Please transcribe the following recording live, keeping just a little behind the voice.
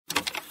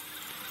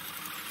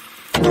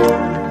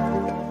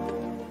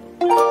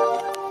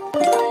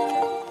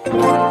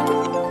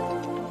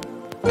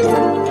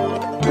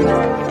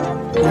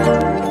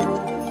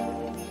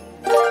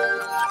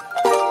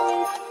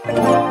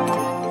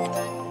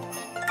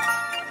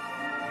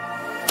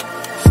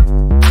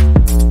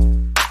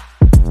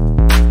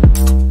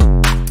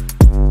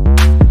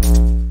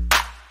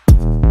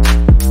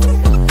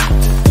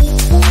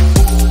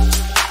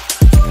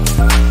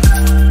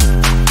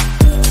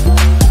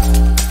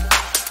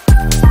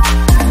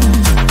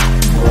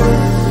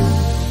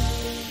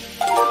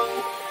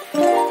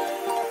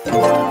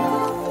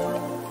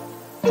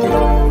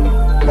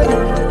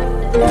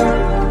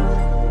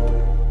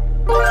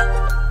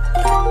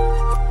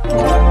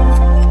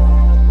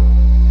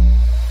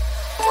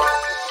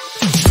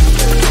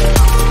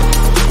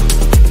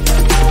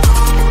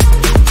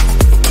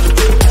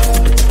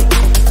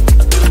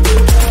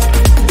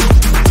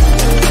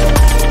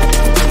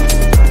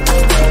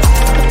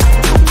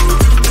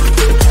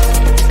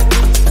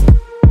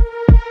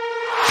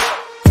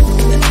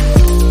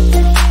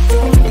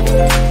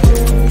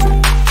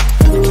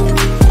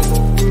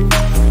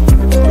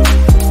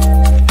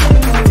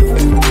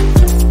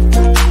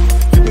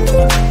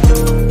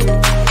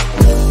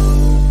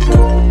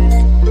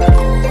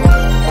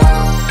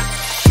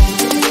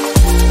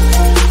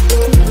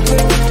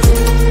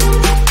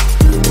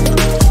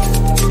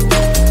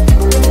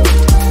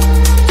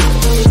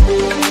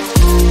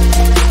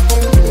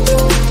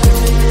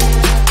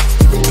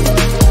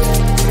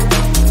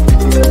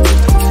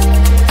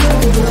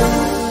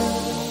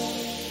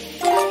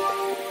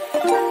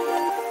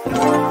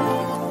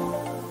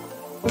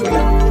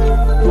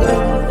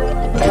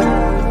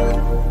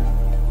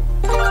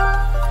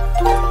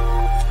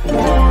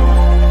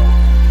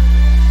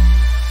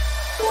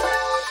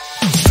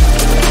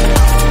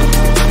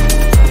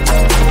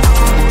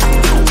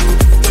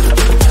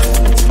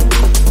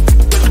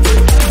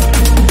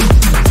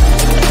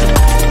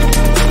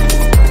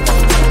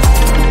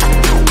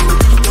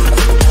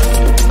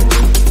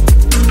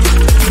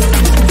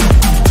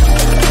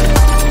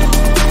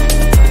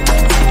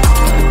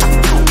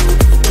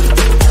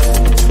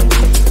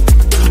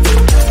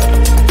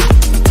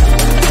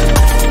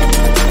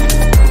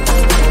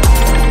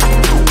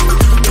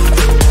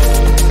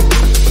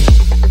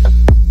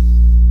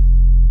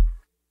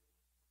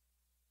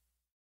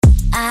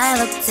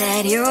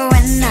at you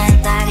and I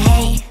thought,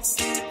 hey,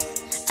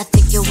 I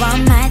think you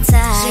want my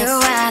type. You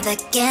are the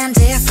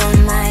candy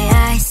from my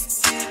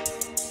eyes,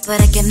 but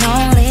I can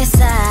only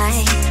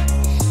sigh.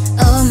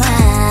 Oh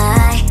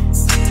my,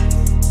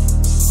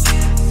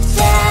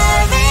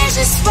 there is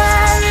just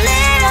one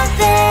little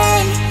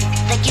thing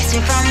that keeps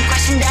me from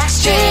crossing that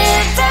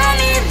street. Drive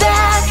me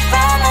back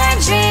from my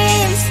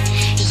dreams.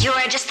 You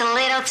are just a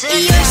little too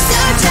close. You're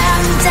so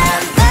dumb,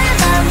 dumb, bum,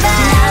 bum,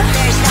 bum. Now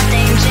there's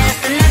nothing, just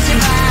enough to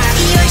buy.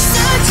 You're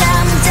so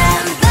dumb,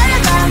 dumb, bum,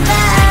 bum,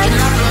 bum. I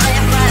can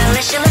believe, but at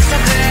least you look so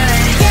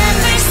good.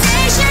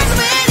 Conversations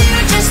with you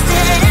just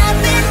end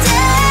up in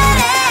dead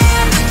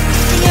end.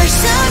 You're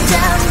so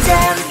dumb,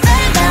 dumb,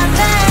 bum, bum,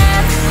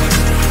 bum.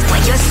 Why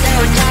you're so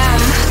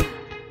dumb?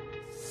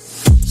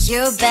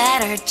 You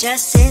better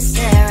just sit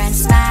there and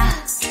smile,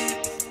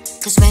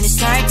 'cause when you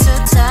start to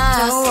talk,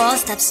 the world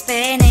stops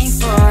spinning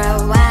for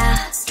a while.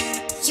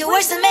 Your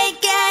words don't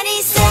make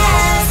any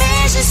sense.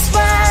 There's just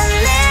one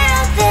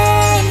little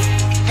thing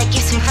that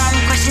keeps me from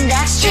crossing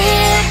that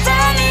street.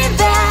 Drive me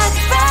back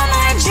from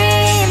my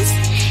dreams.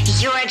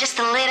 You are just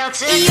a little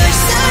too close. You're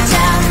so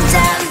dumb,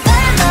 dumb,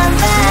 bum, bum,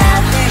 bum. Now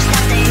there's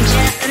nothing,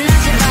 just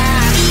enough to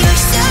buy.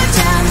 You're so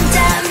dumb,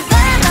 dumb,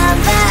 bum, bum,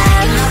 bum.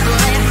 I can't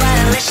believe, but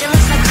at least you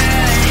look so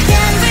good.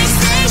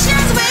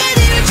 Conversations with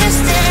you just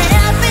end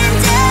up in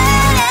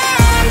dead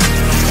end.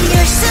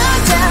 You're so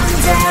dumb,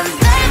 dumb,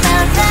 bum,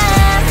 bum,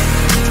 bum.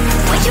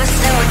 Why you're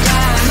so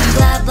dumb?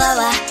 Blah, blah,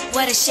 blah.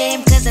 What a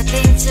shame, 'cause I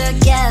think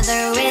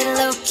together we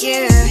look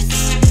cute.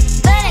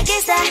 But I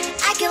guess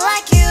I can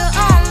like you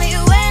only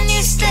when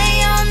you stay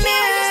on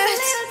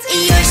mute.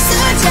 You're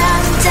so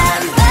dumb,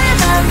 dumb, bum,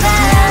 bum,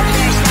 bum.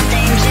 There's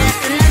nothing,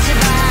 just enough to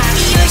buy.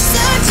 You're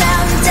so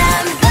dumb,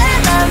 dumb, bum,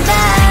 bum,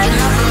 bum. I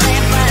can't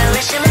believe, but at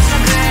least you look so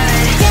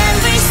good.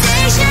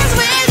 Conversations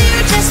with you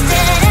just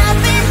end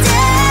up in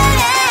dead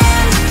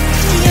end.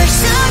 You're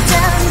so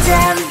dumb,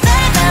 dumb,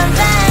 bum, bum,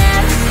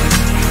 bum.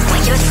 Why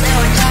you're so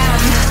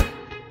dumb?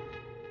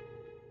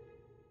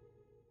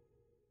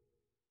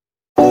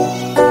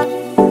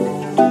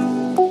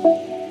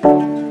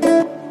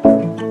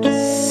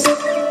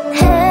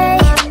 Hey,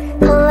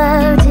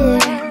 hello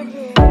dear.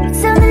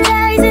 Something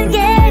that isn't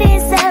getting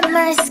inside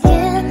my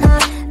skin.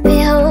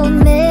 Behold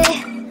me,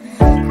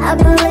 I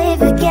believe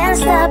we can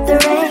stop the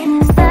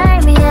rain.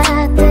 Find me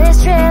at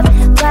this trip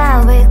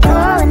while we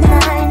calling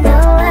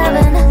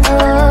 911.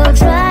 Oh,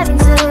 driving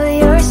to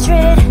your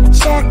street.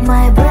 Check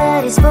my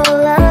body's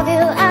full of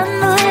you,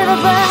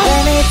 unbelievable.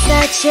 Let me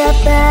touch your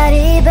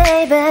body,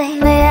 baby.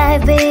 May I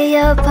be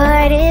your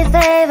party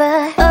favor?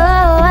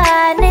 Oh,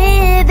 I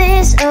need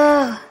this.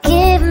 Oh,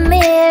 give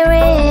me a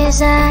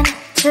reason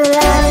to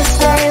let me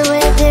stay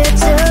with you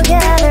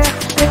together.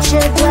 But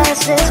your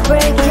glass is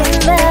breaking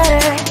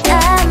better.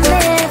 I'm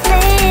in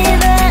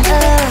fever.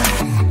 Oh,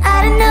 I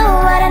don't know,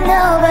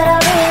 but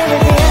I'll be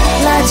with you.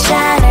 Blood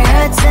shine or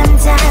hurt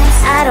sometimes.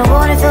 I don't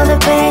wanna feel the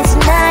pain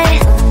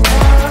tonight.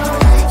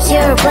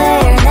 You're a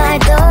player and I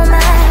don't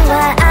mind.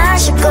 Why I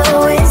should go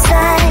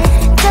inside.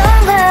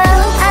 Don't go.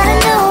 I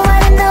don't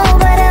know,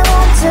 but I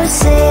want to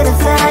see the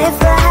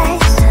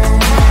fireflies.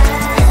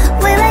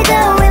 Will I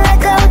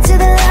go to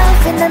the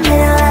love in the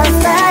middle of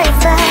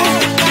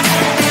firefight?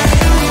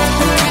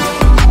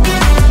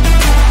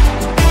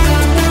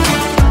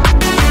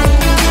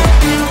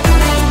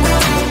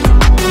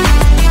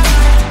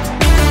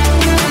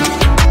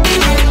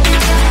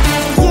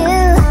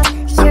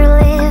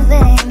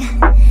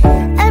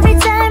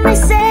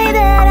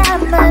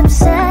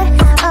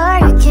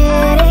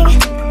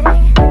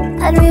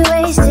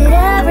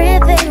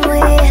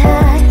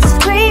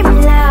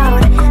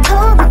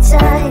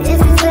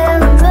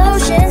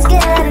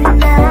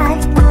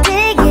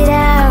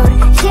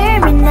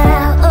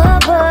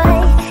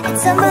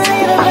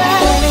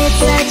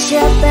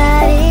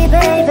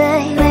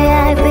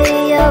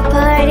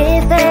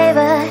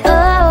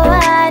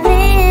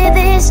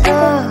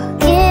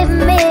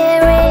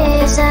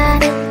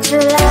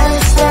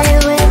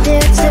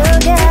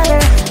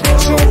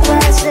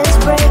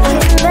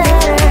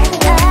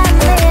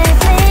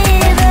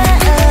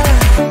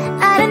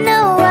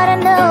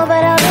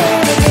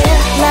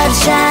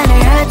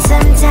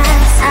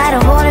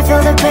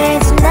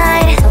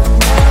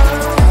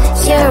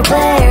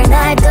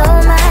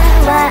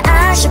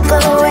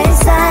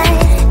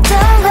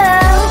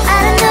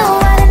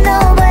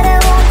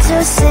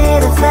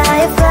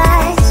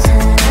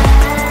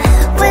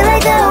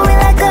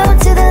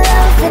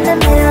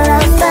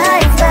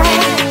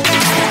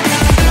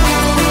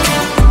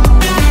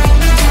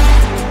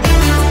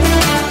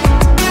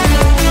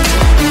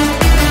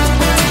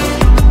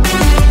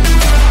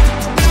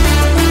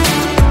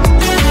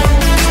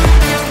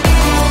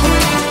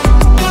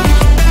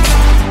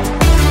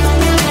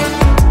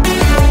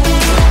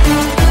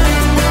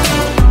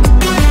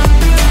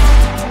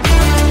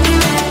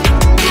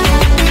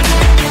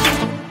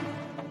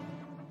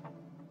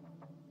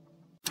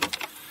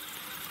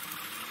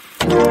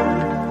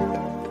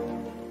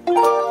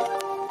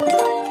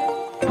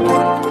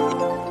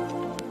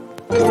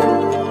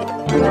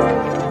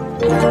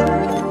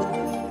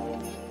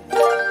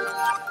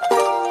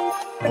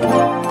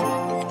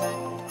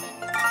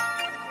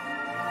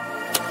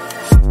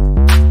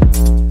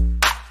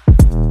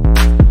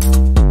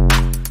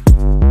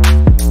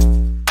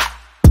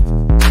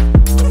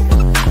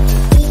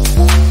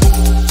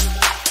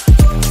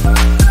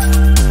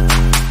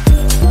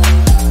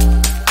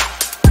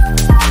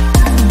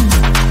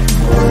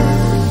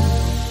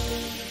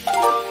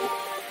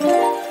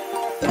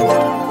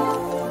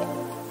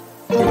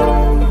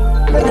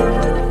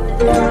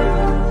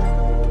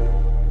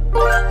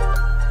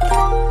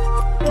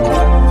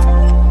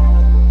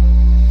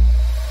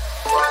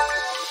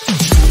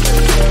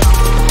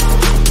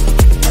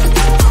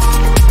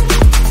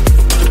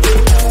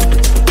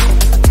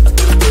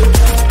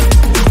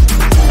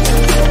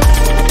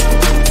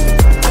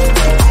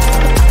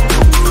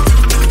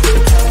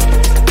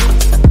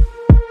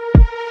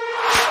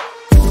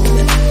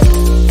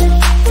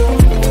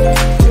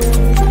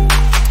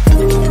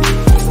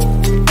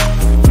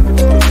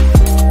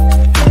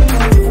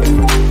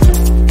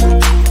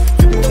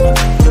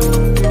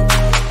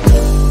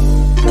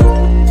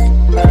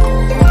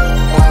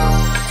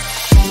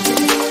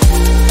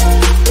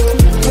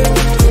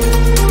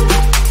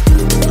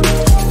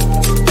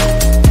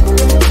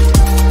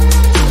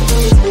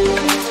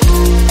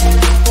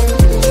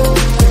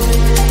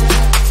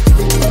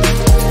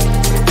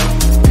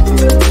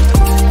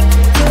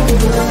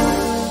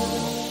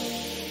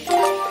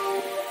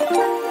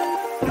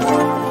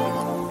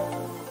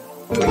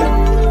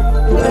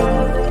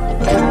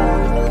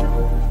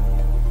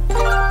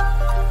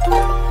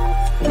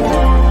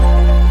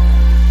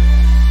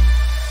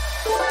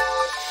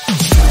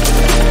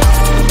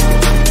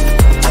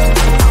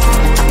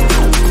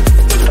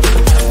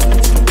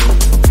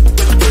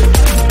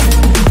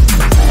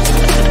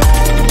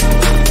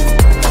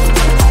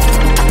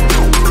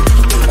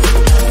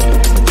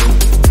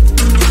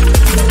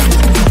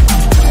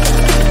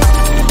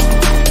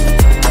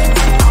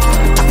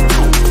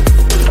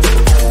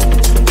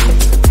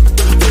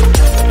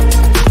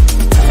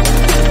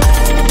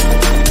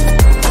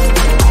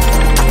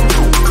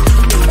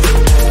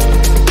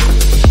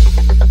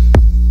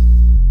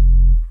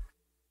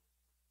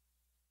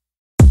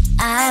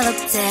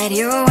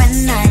 you when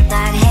I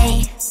thought, hey,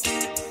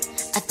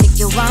 I think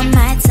you are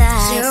my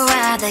type. You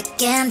are the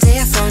candy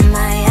from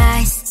my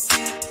eyes,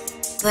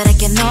 but I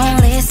can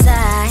only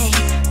sigh,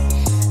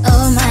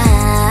 oh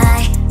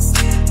my.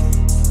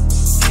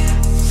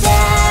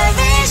 There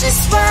is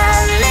just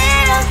one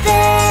little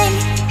thing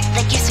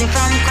that keeps me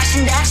from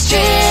crossing that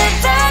street,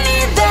 from me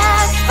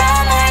back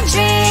from our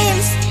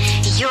dreams.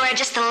 You are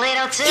just a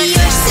little too close.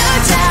 You're so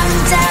dumb,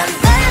 dumb,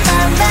 bum,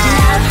 bum, bum.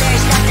 Now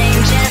there's nothing,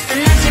 just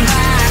enough to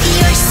buy.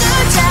 You're so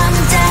dumb,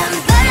 dumb,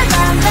 bum,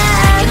 bum, bum.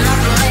 I cannot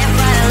believe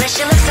what at least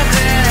you look so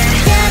good.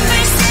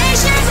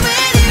 Conversations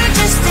with you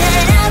just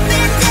end up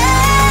in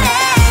dead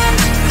end.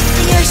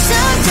 You're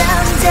so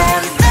dumb,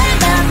 dumb, bum,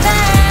 bum,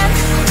 bum.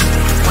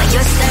 Why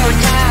you're so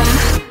dumb?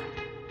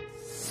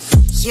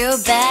 You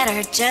better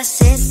just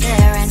sit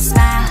there and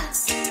smile,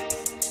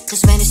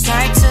 'cause when you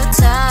start to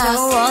talk, the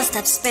world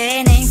stops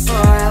spinning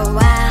for a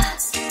while.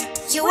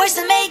 Your words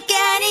don't make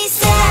any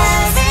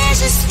sense. There's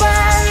just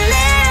one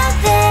little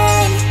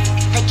thing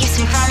that keeps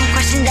me from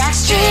crossing that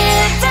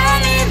street, from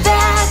me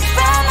back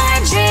from our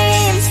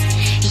dreams.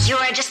 You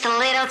are just a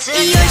little too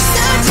close. You're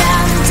so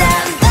dumb,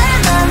 dumb, bum,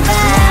 bum,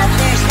 bum. Now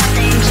there's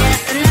nothing,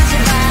 just enough to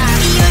buy.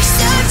 You're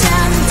so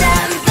dumb,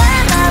 dumb,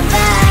 bum, bum,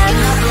 bum. I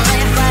cannot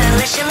believe what at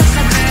least you look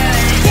so good.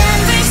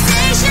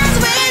 Conversations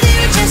with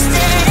you just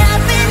end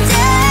up in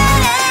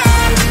dead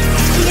end.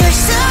 You're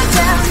so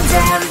dumb,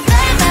 dumb,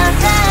 bum, bum,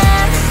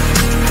 bum.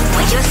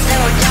 Why you're so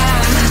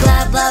dumb?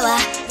 Blah, blah,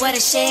 blah. What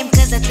a shame,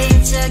 'cause I think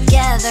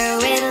together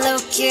we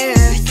look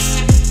cute.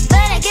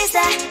 But I guess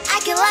that I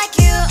can like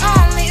you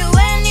only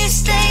when you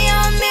stay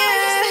on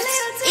mute.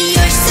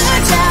 You're so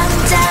dumb,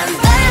 dumb,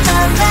 bum,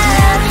 bum,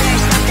 bum.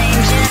 There's nothing,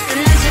 just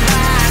enough to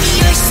buy.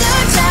 You're so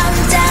dumb,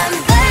 dumb,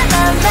 bum,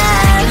 bum,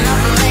 bum. I cannot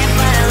believe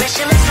what at least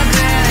you look so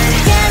good.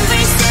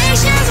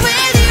 Conversations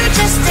with you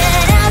just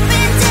end up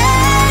in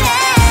dead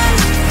end.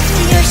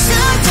 You're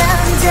so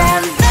dumb,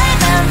 dumb, bum,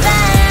 bum,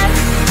 bum.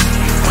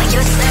 Why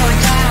you're so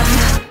dumb?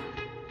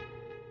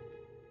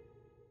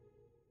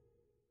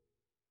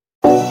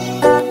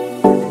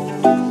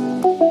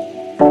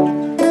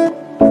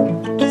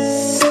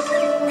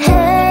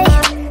 Hey,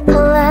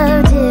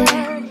 hello dear.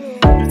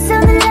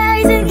 Something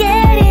lies and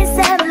get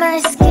inside my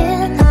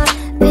skin.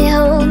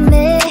 Behold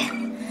me,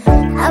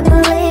 I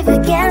believe we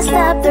can't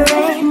stop the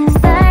rain.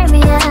 Find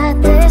me at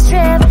this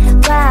trip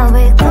while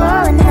we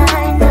calling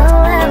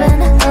 911.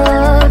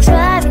 Oh,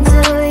 driving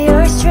to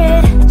your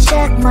street.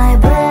 Check my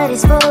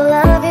body's full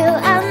of you,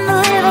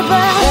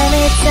 unbelievable. Let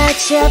me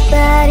touch your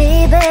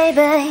body,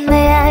 baby.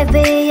 May I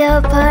be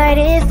your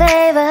party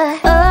favor?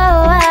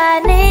 Oh,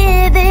 I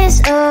need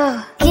this.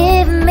 Oh,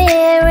 give me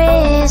a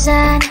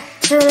reason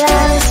to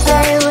love,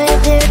 stay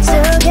with you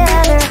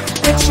together.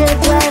 With your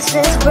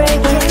glasses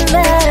breaking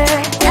better.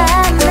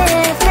 I'm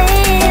in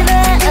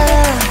fever.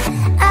 Oh,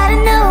 I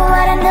don't know,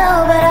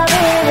 but I'll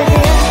be with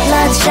you.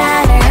 Blood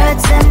shine, it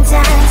hurts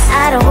sometimes.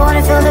 I don't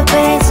wanna feel the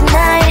pain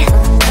tonight.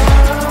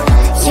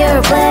 You're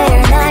a player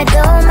and I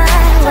don't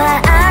mind. Why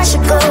I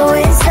should go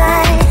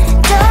inside.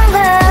 Don't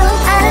go.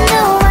 I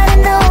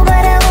don't know,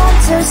 but I want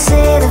to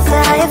see the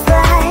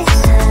fireflies.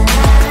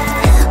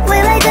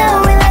 Will I go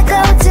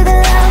to the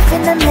love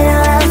in the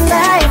middle of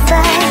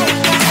firefight?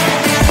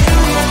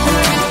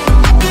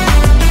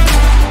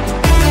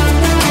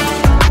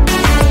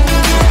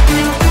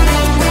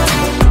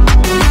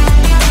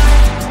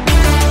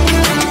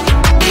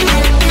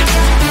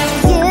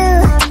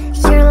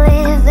 You're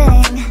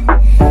leaving.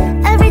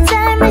 Every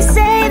time I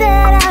say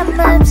that I'm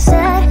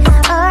upset,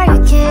 are you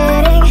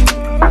kidding?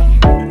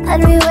 And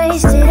we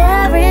wasted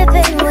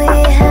everything we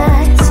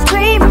had.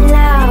 Screaming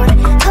loud,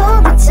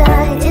 hold me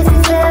tight. If you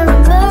feel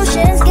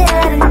emotions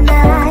getting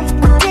high,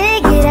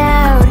 dig it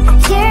out,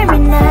 hear me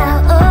now.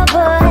 Oh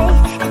boy,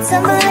 it's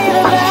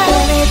unbelievable.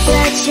 Let me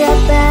touch your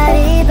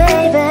body,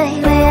 baby.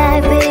 May I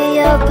be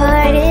your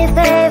party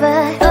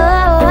favor?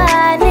 Oh,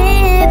 I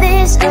need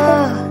this.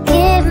 Oh,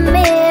 give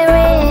me a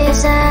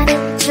reason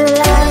to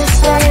love,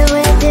 stay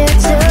with you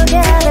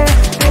together.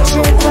 With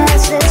your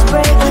glasses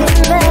breaking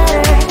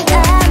better.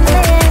 I'm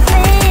in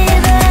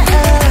fever.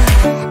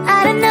 Oh, I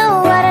don't know,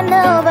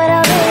 but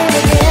I'll be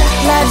with you.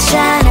 Blood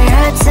shine, it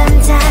hurts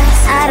sometimes.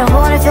 I don't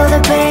wanna feel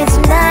the pain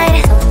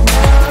tonight.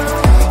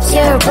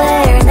 You're a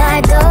player and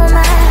I don't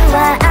mind.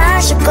 Why I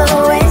should go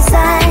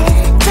inside.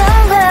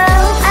 Don't go.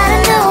 I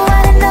don't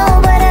know,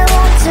 but I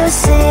want to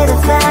see the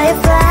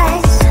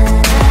fireflies.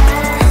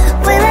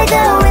 Will I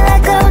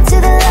go to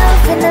the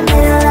love in the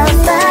middle of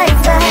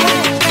firefight?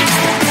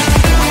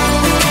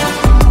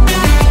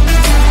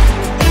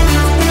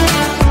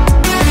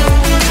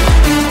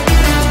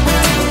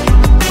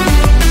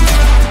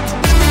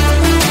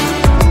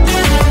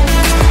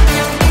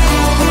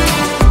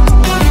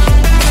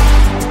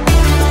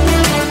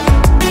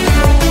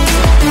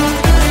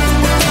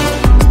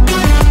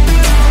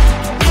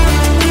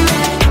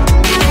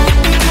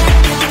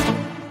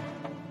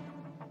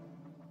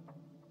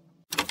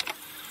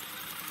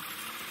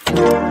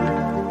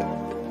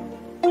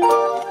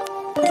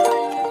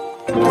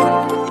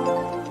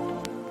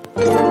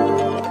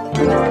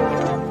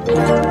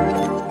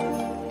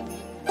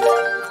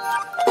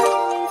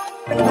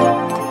 you.